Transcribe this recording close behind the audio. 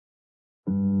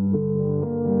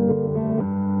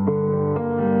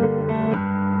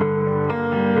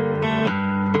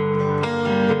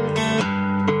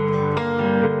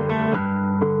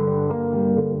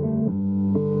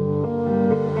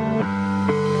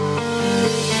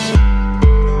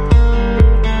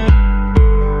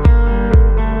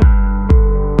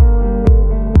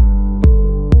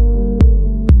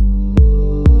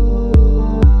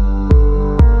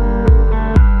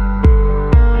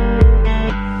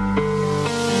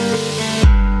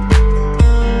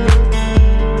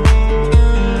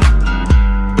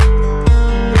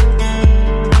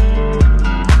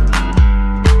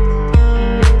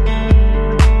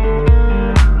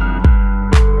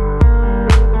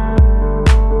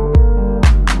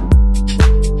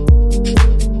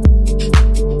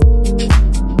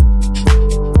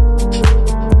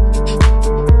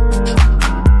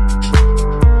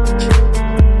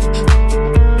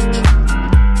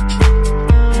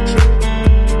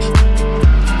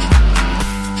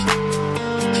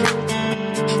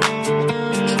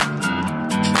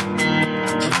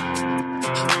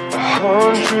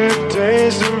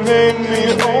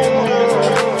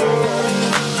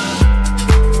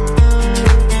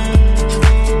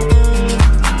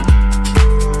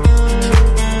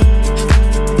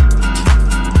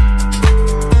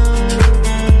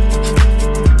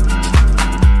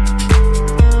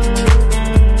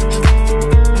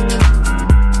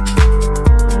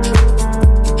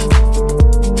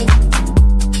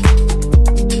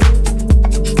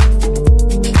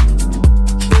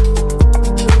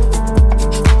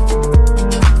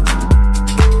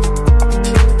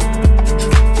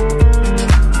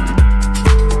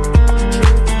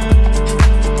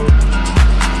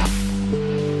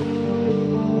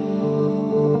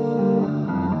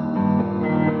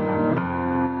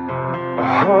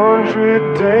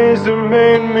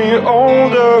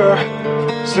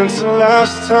since the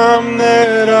last time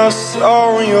that I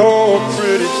saw your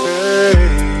pretty face.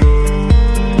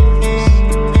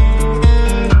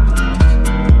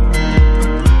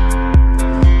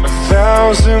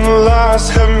 1,000 lies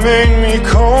have made me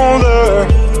colder,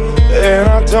 and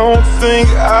I don't think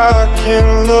I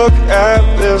can look at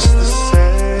this the same.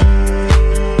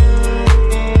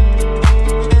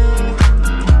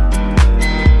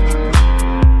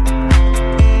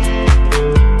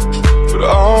 But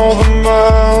all the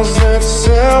miles that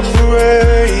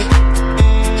separate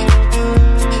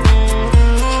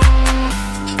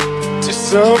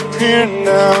disappear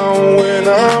now when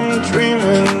I'm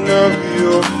dreaming of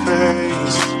your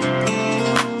face.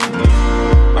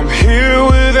 I'm here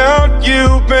without you,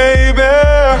 baby,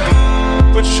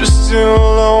 but you're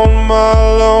still on my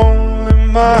lonely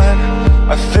mind.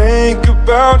 I think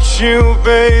about you,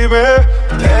 baby,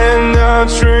 and I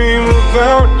dream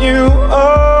about you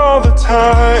all the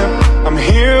time. I'm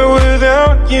here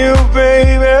without you,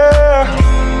 baby,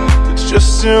 but you're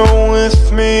still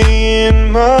with me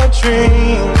in my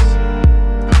dreams.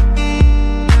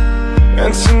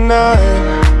 And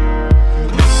tonight,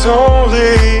 it's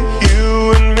only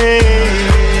you and me.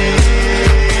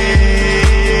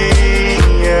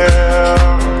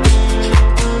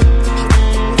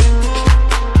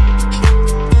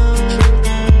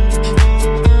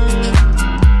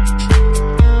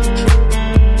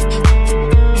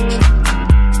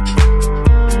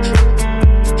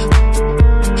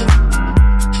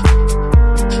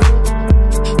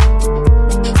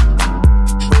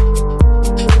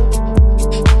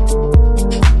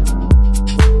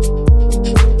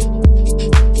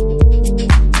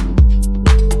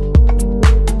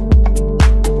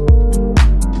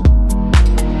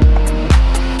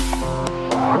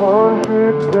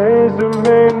 Days have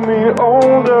made me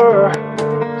older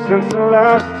since the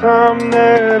last time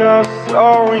that I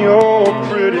saw your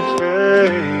pretty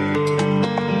face.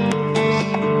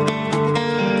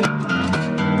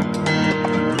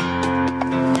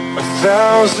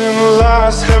 1,000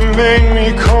 lies have made me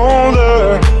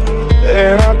colder,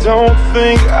 and I don't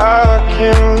think I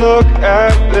can look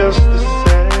at this the same.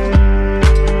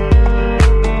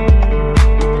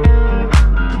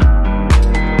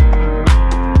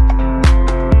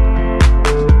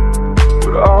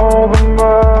 All the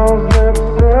miles that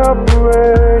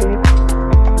separate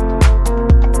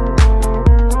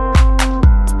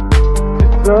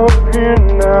disappear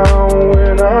now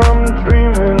when I'm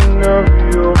dreaming of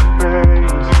your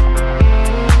face.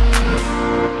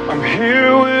 I'm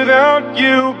here without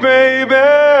you, baby,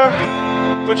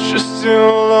 but you're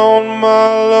still on my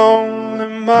lonely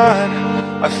mind.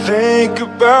 I think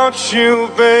about you,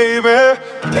 baby,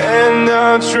 and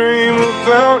I dream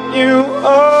about you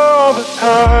all the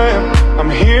time. I'm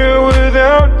here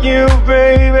without you,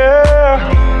 baby,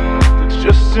 but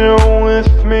you're still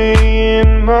with me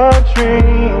in my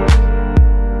dreams.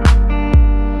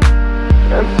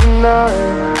 And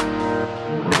tonight,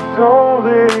 it's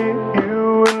only you.